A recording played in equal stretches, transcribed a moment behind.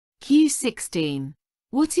16.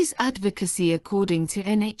 What is advocacy according to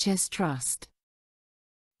NHS Trust?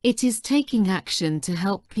 It is taking action to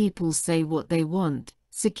help people say what they want,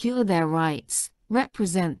 secure their rights,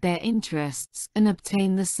 represent their interests, and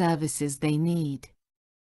obtain the services they need.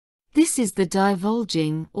 This is the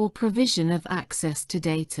divulging or provision of access to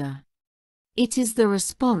data. It is the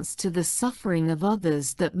response to the suffering of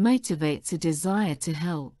others that motivates a desire to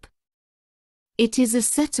help. It is a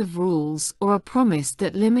set of rules or a promise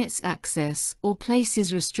that limits access or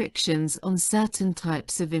places restrictions on certain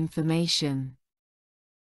types of information.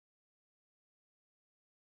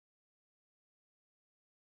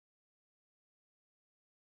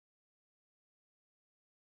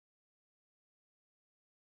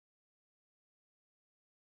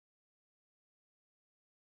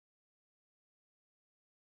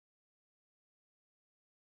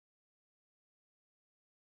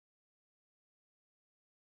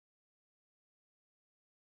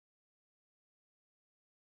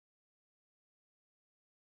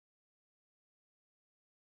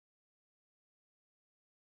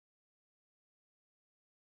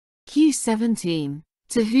 Q17.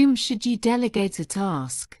 To whom should you delegate a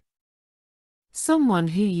task? Someone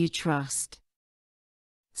who you trust.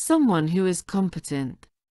 Someone who is competent.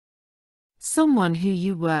 Someone who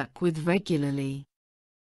you work with regularly.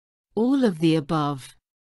 All of the above.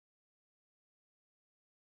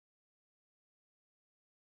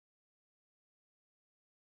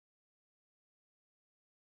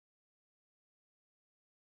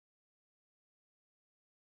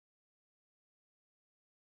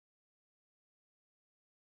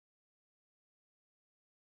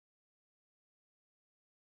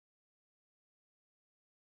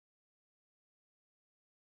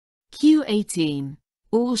 Q18.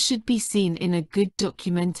 All should be seen in a good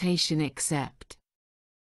documentation except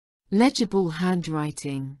legible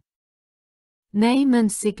handwriting, name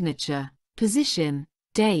and signature, position,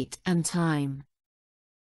 date and time,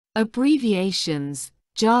 abbreviations,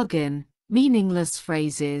 jargon, meaningless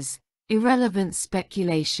phrases, irrelevant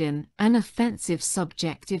speculation, and offensive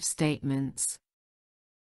subjective statements.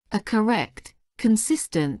 A correct,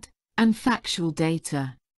 consistent, and factual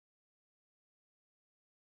data.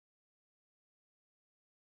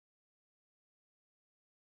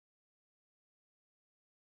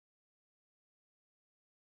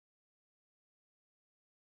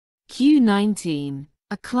 Q19.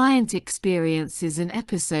 A client experiences an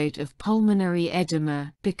episode of pulmonary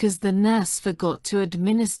edema because the nurse forgot to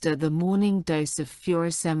administer the morning dose of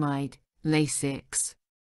furosemide, Lasix.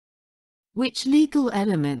 Which legal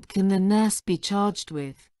element can the nurse be charged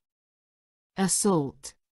with?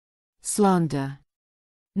 Assault, slander,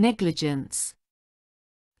 negligence,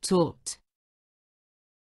 tort.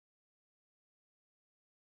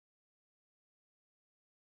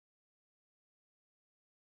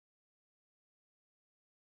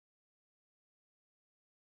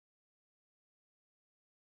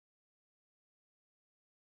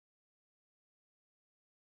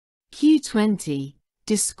 Q20.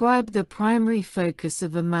 Describe the primary focus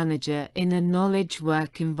of a manager in a knowledge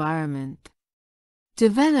work environment.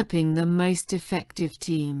 Developing the most effective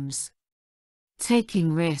teams.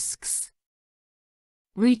 Taking risks.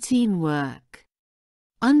 Routine work.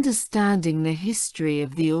 Understanding the history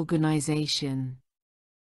of the organization.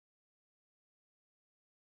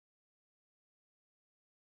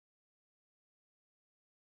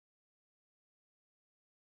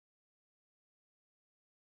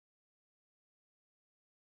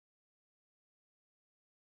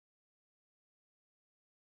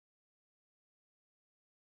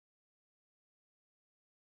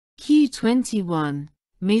 Q21.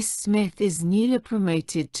 Ms. Smith is newly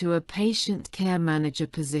promoted to a patient care manager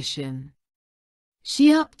position. She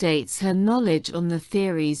updates her knowledge on the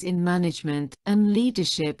theories in management and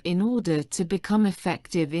leadership in order to become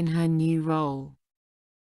effective in her new role.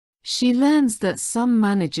 She learns that some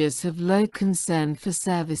managers have low concern for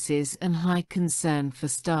services and high concern for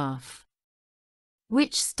staff.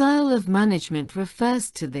 Which style of management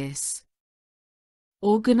refers to this?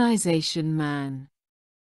 Organization man.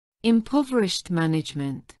 Impoverished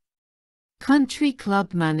management. Country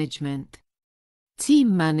club management.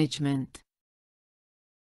 Team management.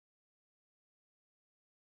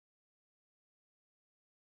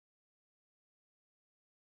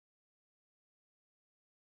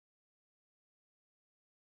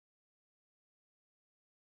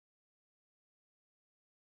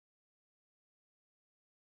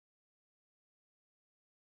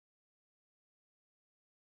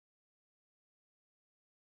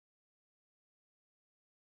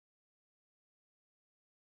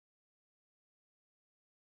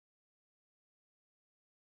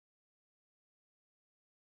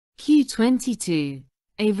 Q22.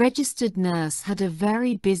 A registered nurse had a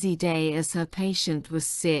very busy day as her patient was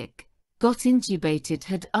sick, got intubated,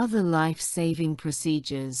 had other life-saving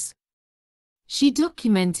procedures. She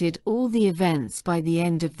documented all the events. By the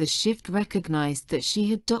end of the shift, recognized that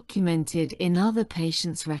she had documented in other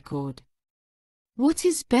patients' record. What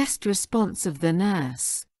is best response of the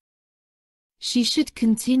nurse? She should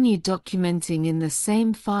continue documenting in the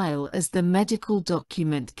same file as the medical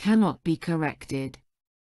document cannot be corrected.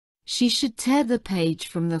 She should tear the page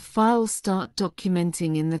from the file, start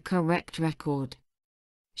documenting in the correct record.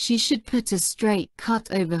 She should put a straight cut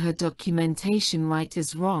over her documentation, right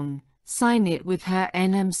as wrong, sign it with her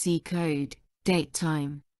NMC code, date,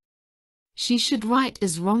 time. She should write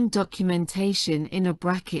as wrong documentation in a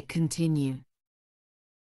bracket, continue.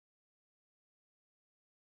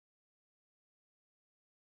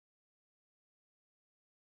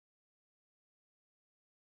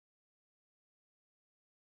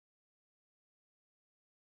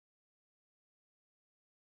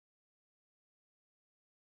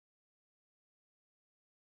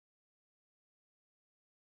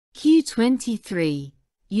 Q23.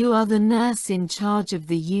 You are the nurse in charge of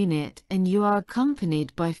the unit and you are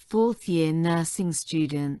accompanied by fourth-year nursing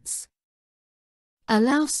students.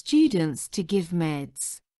 Allow students to give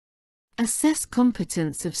meds. Assess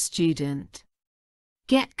competence of student.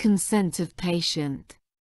 Get consent of patient.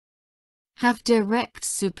 Have direct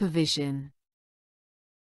supervision.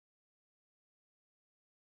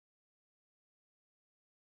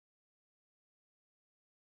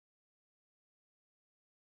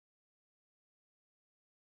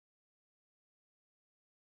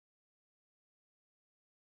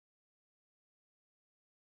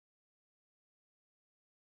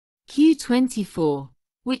 Q24.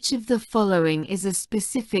 Which of the following is a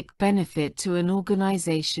specific benefit to an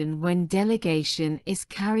organization when delegation is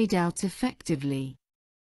carried out effectively?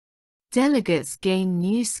 Delegates gain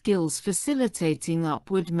new skills facilitating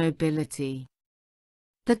upward mobility.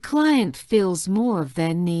 The client feels more of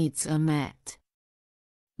their needs are met.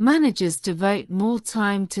 Managers devote more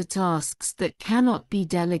time to tasks that cannot be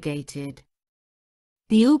delegated.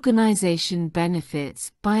 The organization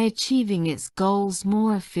benefits by achieving its goals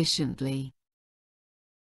more efficiently.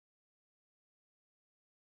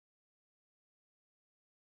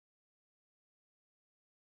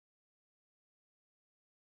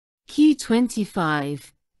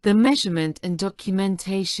 Q25. The measurement and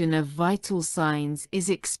documentation of vital signs is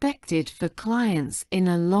expected for clients in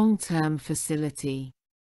a long-term facility.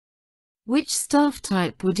 Which staff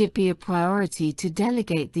type would it be a priority to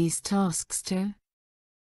delegate these tasks to?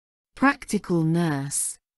 Practical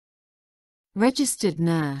nurse, registered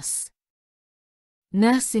nurse,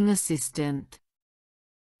 nursing assistant,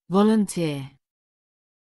 volunteer.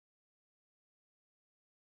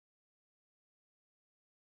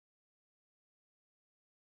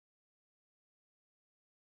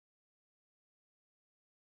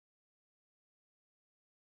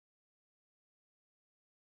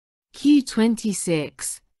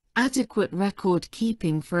 Q26. Adequate record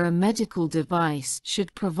keeping for a medical device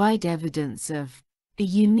should provide evidence of a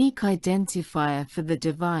unique identifier for the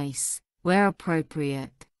device, where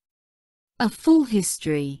appropriate. A full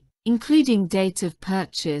history, including date of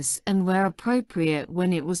purchase and where appropriate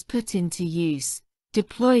when it was put into use,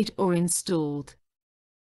 deployed or installed.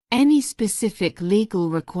 Any specific legal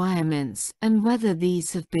requirements and whether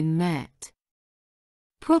these have been met.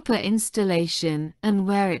 Proper installation and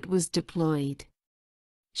where it was deployed.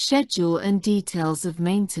 Schedule and details of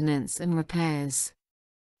maintenance and repairs.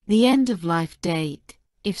 The end-of-life date,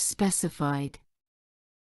 if specified.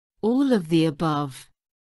 All of the above.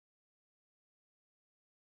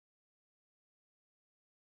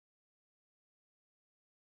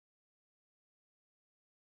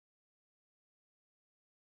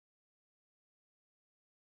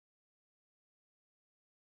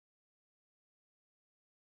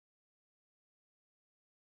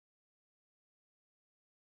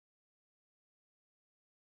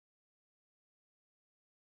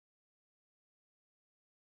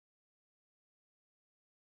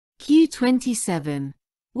 Q27.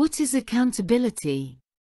 What is accountability?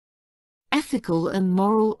 Ethical and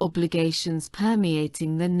moral obligations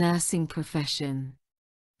permeating the nursing profession.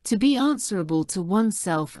 To be answerable to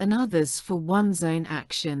oneself and others for one's own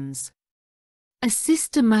actions. A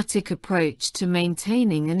systematic approach to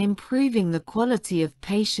maintaining and improving the quality of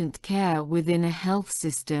patient care within a health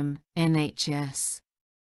system, NHS.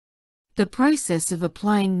 The process of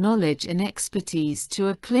applying knowledge and expertise to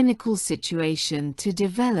a clinical situation to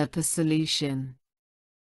develop a solution.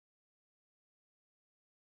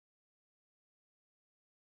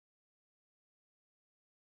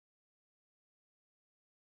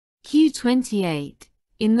 Q28.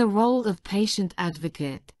 In the role of patient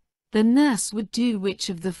advocate, the nurse would do which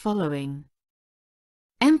of the following?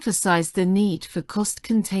 Emphasize the need for cost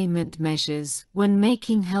containment measures when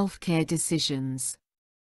making healthcare decisions.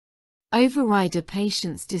 Override a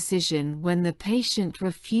patient's decision when the patient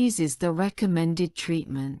refuses the recommended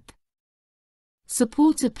treatment.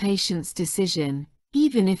 Support a patient's decision,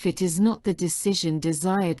 even if it is not the decision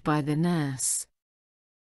desired by the nurse.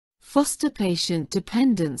 Foster patient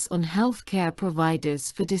dependence on healthcare providers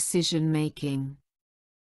for decision-making.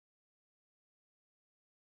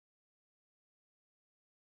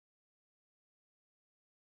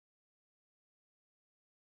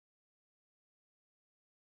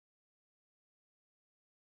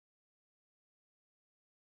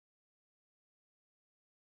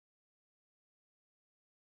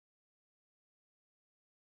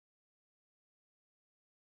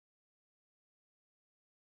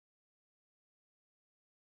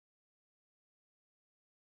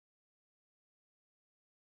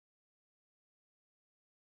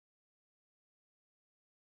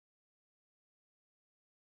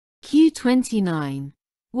 Q29.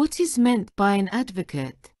 What is meant by an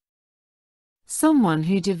advocate? Someone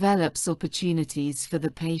who develops opportunities for the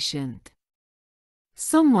patient.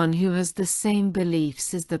 Someone who has the same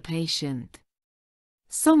beliefs as the patient.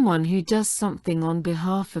 Someone who does something on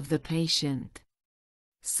behalf of the patient.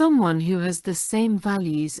 Someone who has the same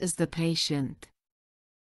values as the patient.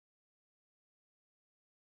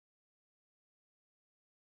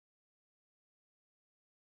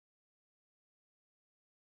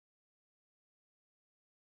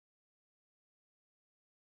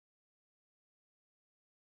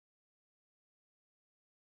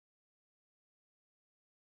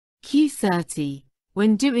 Q30.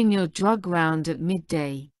 When doing your drug round at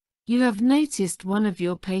midday, you have noticed one of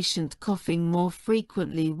your patient coughing more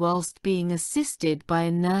frequently whilst being assisted by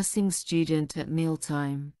a nursing student at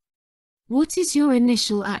mealtime. What is your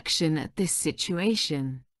initial action at this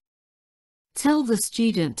situation? Tell the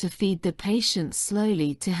student to feed the patient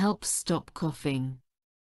slowly to help stop coughing.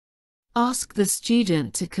 Ask the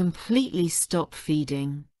student to completely stop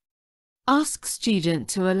feeding. Ask student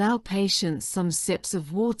to allow patient some sips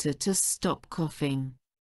of water to stop coughing.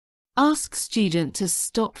 Ask student to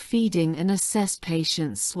stop feeding and assess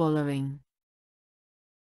patient swallowing.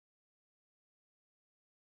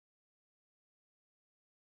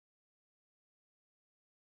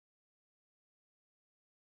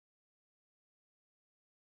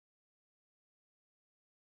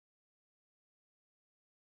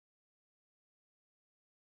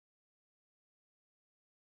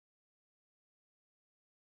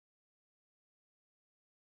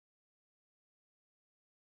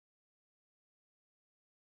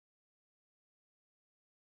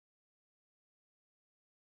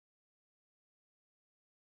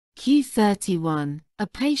 Q31. A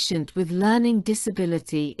patient with learning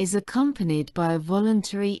disability is accompanied by a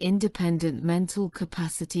voluntary independent mental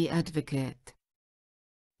capacity advocate.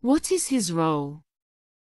 What is his role?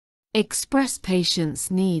 Express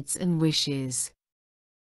patient's needs and wishes.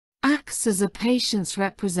 Acts as a patient's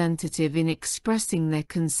representative in expressing their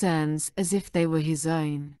concerns as if they were his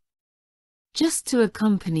own. Just to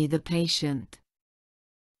accompany the patient.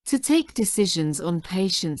 To take decisions on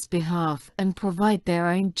patient's behalf and provide their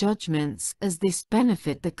own judgments as this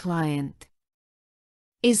benefit the client.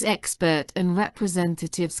 Is expert and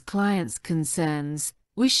representatives clients' concerns,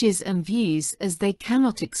 wishes and views as they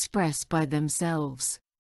cannot express by themselves.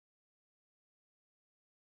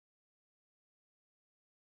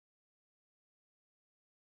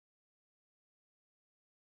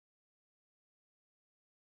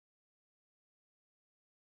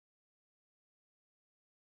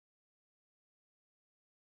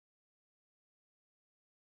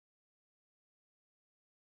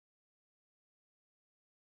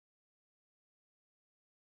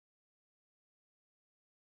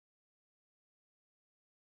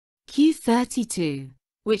 Q32.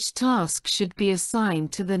 Which task should be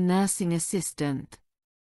assigned to the nursing assistant?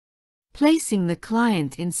 Placing the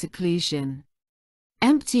client in seclusion.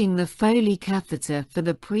 Emptying the Foley catheter for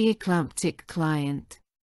the preeclamptic client.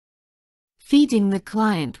 Feeding the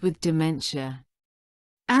client with dementia.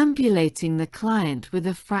 Ambulating the client with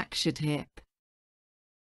a fractured hip.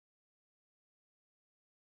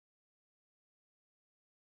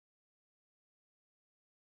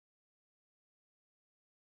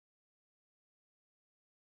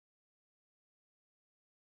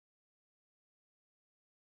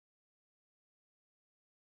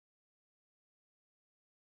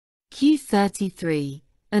 Q33.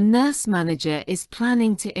 A nurse manager is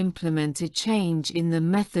planning to implement a change in the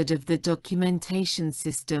method of the documentation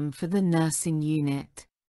system for the nursing unit.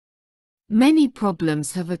 Many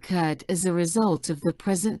problems have occurred as a result of the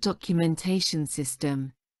present documentation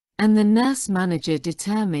system, and the nurse manager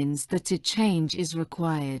determines that a change is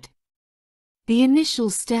required. The initial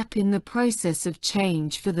step in the process of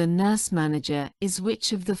change for the nurse manager is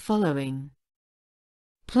which of the following?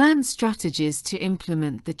 Plan strategies to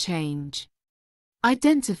implement the change.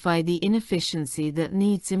 Identify the inefficiency that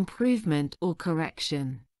needs improvement or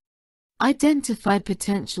correction. Identify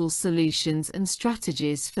potential solutions and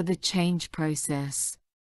strategies for the change process.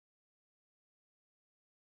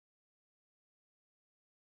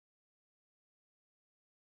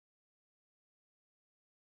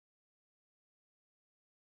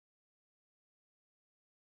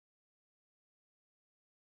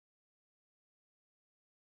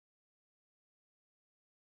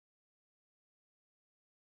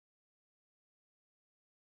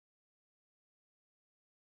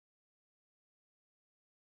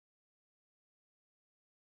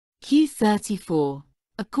 Q34.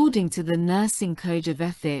 According to the Nursing Code of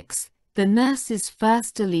Ethics, the nurse's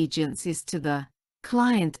first allegiance is to the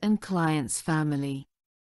client and client's family.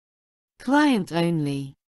 Client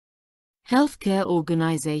only. Healthcare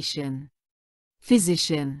organization.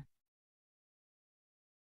 Physician.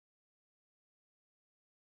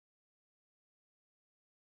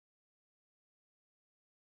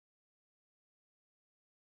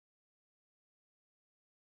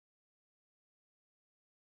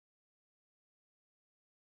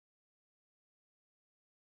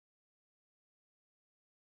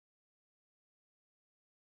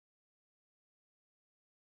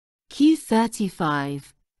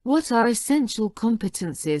 Q35. What are essential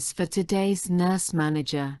competencies for today's nurse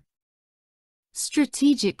manager?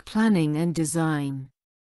 Strategic planning and design.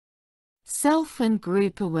 Self and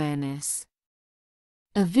group awareness.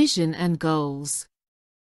 A vision and goals.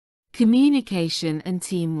 Communication and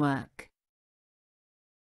teamwork.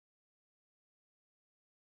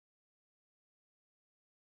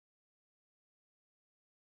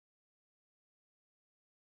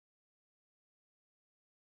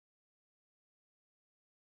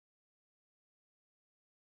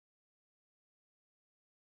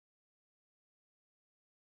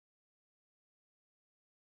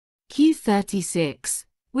 Q36.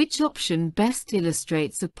 Which option best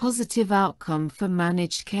illustrates a positive outcome for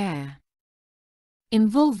managed care?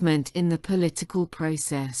 Involvement in the political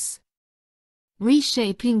process.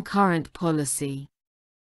 Reshaping current policy.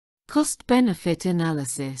 Cost-benefit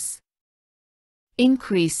analysis.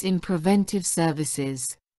 Increase in preventive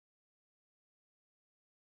services.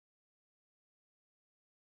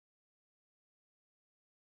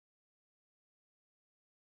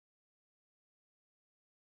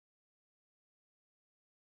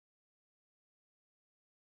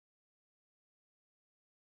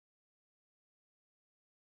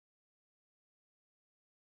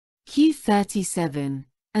 Q37.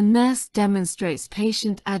 A nurse demonstrates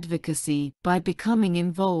patient advocacy by becoming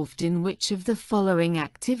involved in which of the following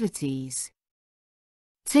activities?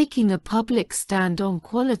 Taking a public stand on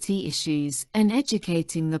quality issues and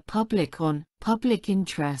educating the public on public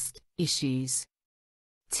interest issues.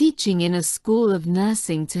 Teaching in a school of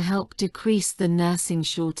nursing to help decrease the nursing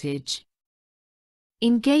shortage.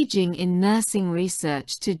 Engaging in nursing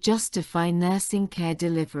research to justify nursing care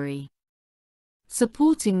delivery.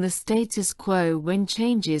 Supporting the status quo when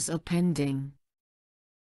changes are pending.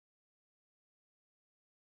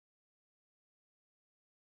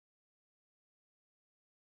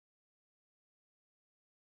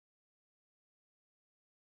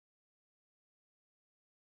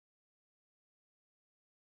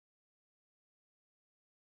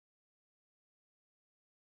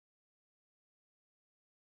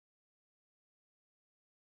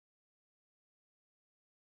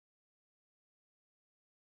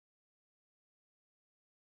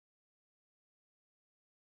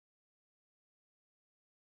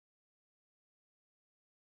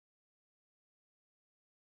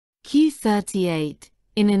 Q38.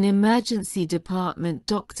 In an emergency department,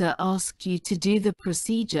 doctor asked you to do the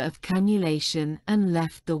procedure of cannulation and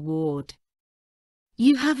left the ward.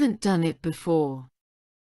 You haven't done it before.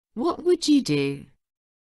 What would you do?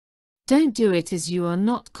 Don't do it as you are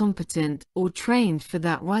not competent or trained for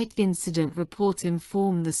that. Right incident report.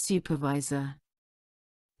 Inform the supervisor.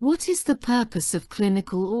 What is the purpose of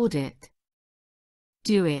clinical audit?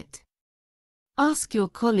 Do it. Ask your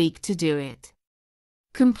colleague to do it.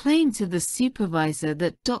 Complain to the supervisor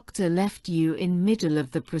that doctor left you in middle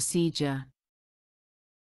of the procedure.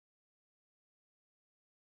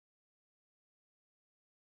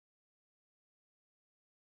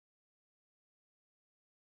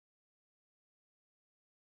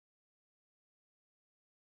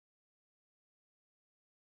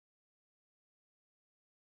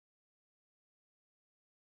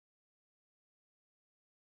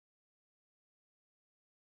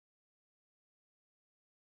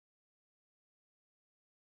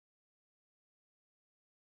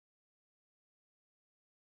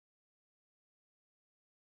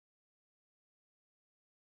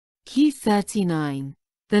 Q39.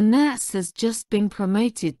 The nurse has just been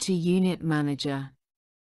promoted to unit manager.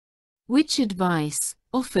 Which advice,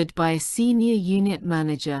 offered by a senior unit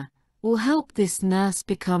manager, will help this nurse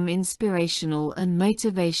become inspirational and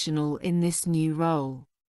motivational in this new role?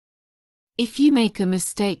 If you make a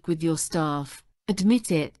mistake with your staff, admit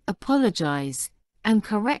it, apologize, and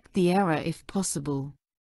correct the error if possible.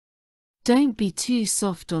 Don't be too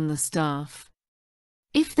soft on the staff.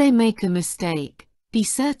 If they make a mistake, be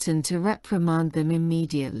certain to reprimand them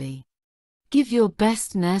immediately. Give your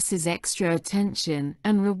best nurses extra attention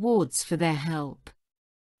and rewards for their help.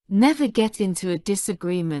 Never get into a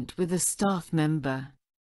disagreement with a staff member.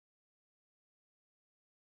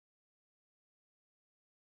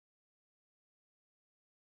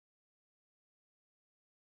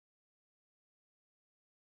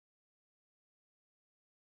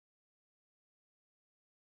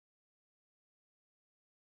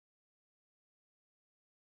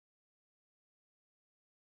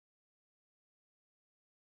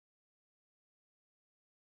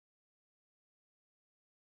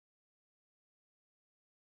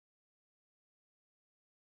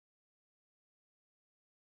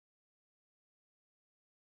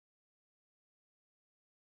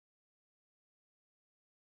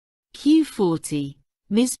 Q40.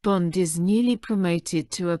 Ms. Bond is newly promoted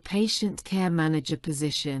to a patient care manager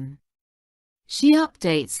position. She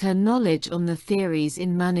updates her knowledge on the theories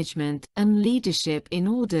in management and leadership in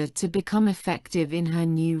order to become effective in her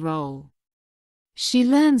new role. She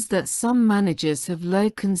learns that some managers have low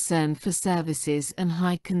concern for services and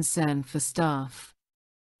high concern for staff.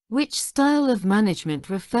 Which style of management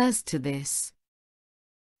refers to this?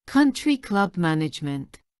 Country club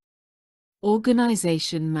management.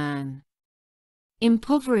 Organization man.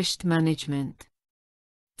 Impoverished management.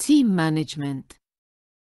 Team management.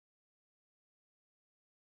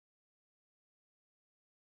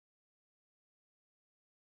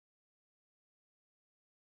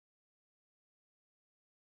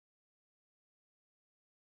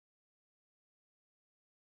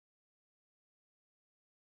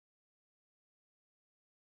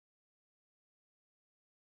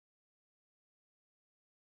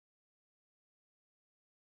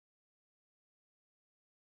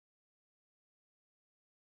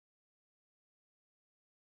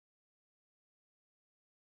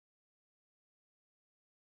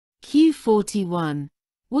 Q41.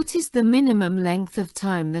 What is the minimum length of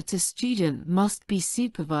time that a student must be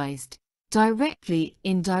supervised, directly,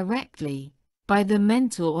 indirectly, by the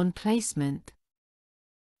mentor on placement?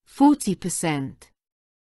 40%.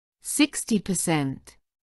 60%.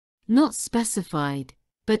 Not specified,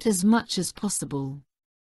 but as much as possible.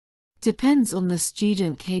 Depends on the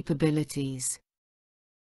student capabilities.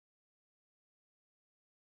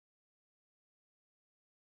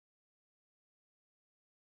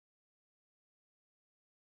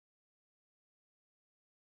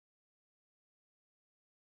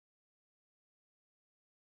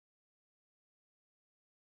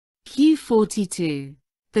 Q42.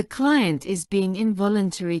 The client is being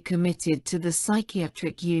involuntarily committed to the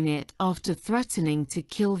psychiatric unit after threatening to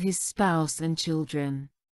kill his spouse and children.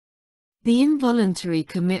 The involuntary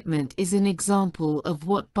commitment is an example of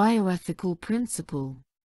what bioethical principle?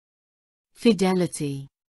 Fidelity,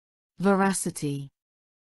 veracity,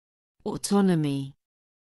 autonomy,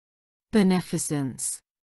 beneficence.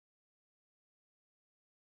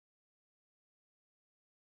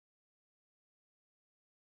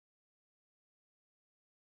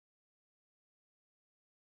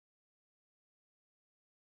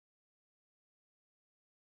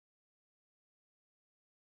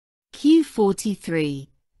 Q43.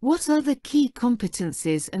 What are the key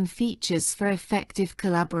competencies and features for effective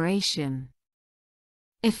collaboration?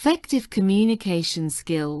 Effective communication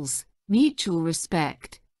skills, mutual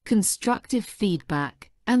respect, constructive feedback,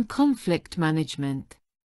 and conflict management.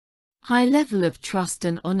 High level of trust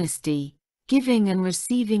and honesty, giving and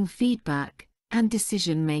receiving feedback, and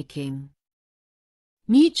decision making.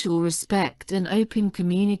 Mutual respect and open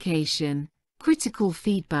communication, critical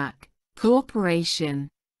feedback, cooperation,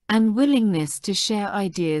 and willingness to share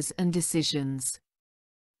ideas and decisions.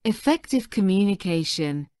 Effective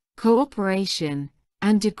communication, cooperation,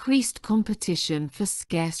 and decreased competition for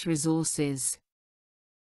scarce resources.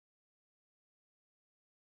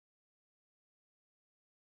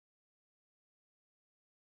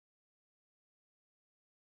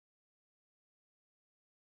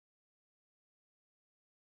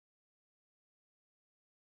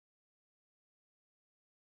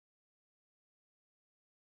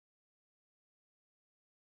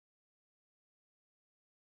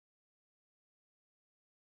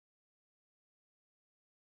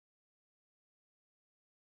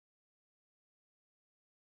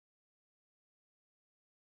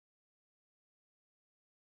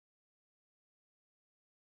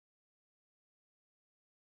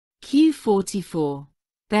 Q44.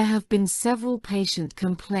 There have been several patient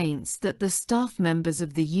complaints that the staff members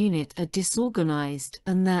of the unit are disorganized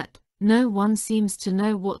and that no one seems to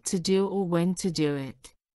know what to do or when to do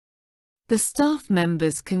it. The staff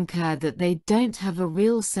members concur that they don't have a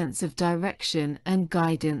real sense of direction and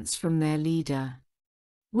guidance from their leader.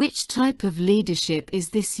 Which type of leadership is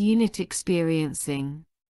this unit experiencing?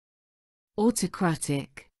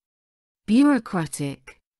 Autocratic,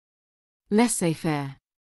 bureaucratic, laissez-faire,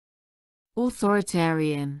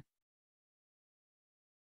 authoritarian.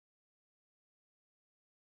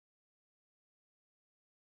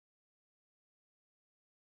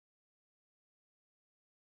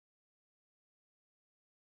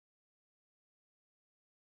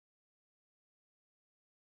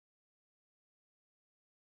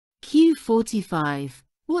 Q45.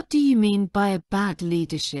 What do you mean by a bad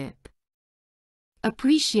leadership?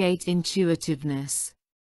 Appreciate intuitiveness.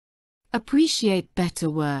 Appreciate better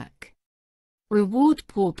work. Reward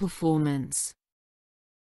poor performance.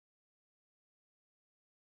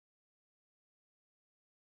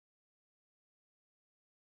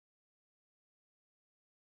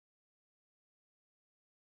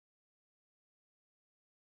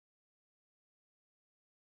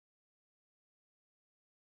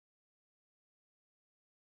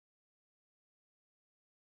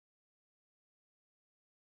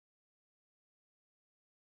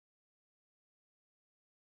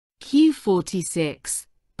 Q46.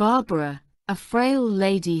 Barbara, a frail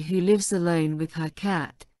lady who lives alone with her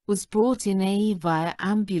cat, was brought in via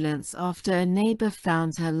ambulance after a neighbor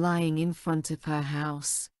found her lying in front of her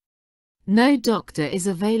house. No doctor is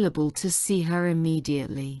available to see her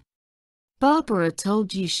immediately. Barbara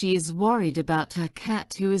told you she is worried about her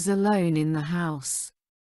cat who is alone in the house.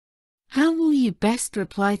 How will you best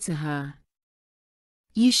reply to her?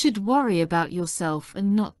 You should worry about yourself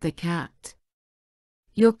and not the cat.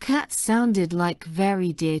 Your cat sounded like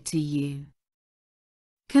very dear to you.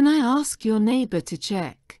 Can I ask your neighbor to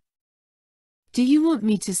check? Do you want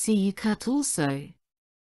me to see your cat also?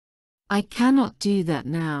 I cannot do that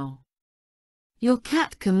now. Your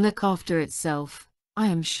cat can look after itself, I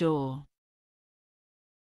am sure.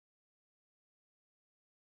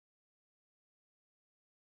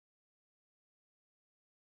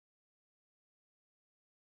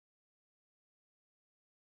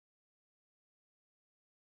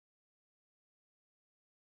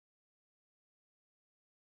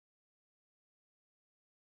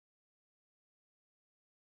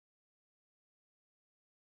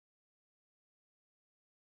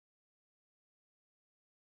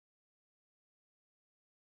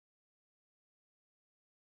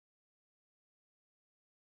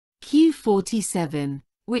 Q47.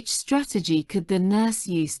 Which strategy could the nurse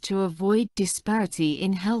use to avoid disparity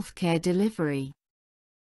in healthcare delivery?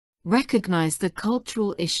 Recognize the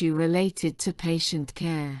cultural issue related to patient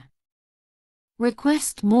care.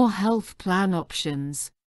 Request more health plan options.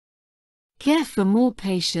 Care for more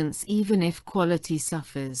patients even if quality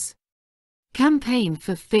suffers. Campaign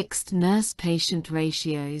for fixed nurse-patient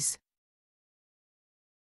ratios.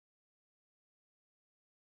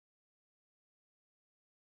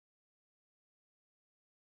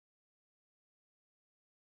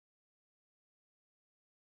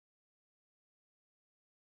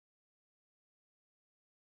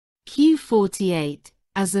 Q48.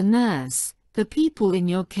 As a nurse, the people in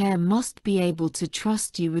your care must be able to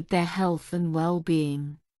trust you with their health and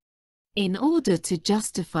well-being. In order to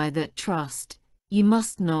justify that trust, you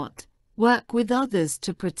must not work with others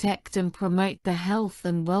to protect and promote the health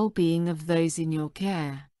and well-being of those in your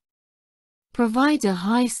care. Provide a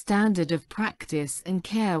high standard of practice and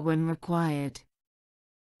care when required.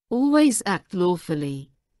 Always act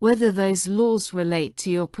lawfully, whether those laws relate to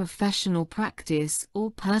your professional practice or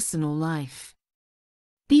personal life.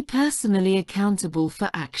 Be personally accountable for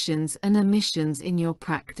actions and omissions in your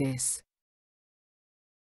practice.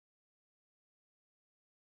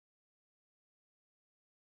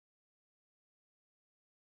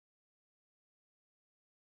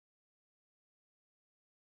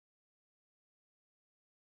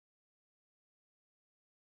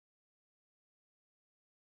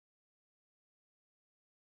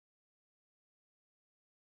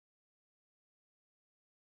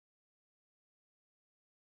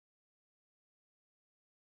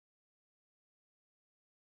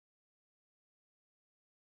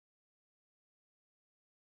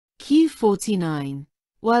 Q49.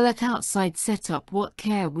 While at outside setup, what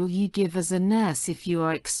care will you give as a nurse if you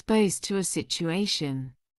are exposed to a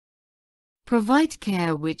situation? Provide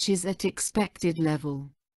care which is at expected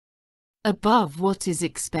level. Above what is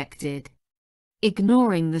expected.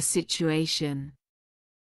 Ignoring the situation.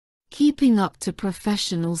 Keeping up to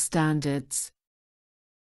professional standards.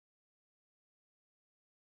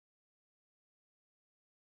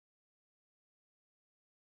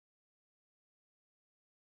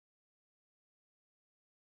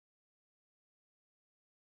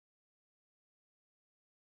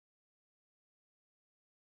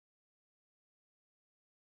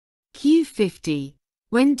 Q50.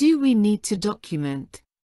 When do we need to document?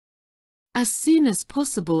 As soon as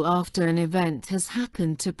possible after an event has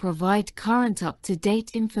happened, to provide current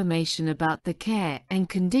up-to-date information about the care and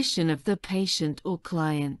condition of the patient or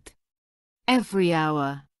client. Every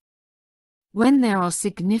hour. When there are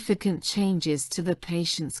significant changes to the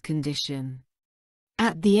patient's condition.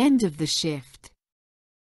 At the end of the shift.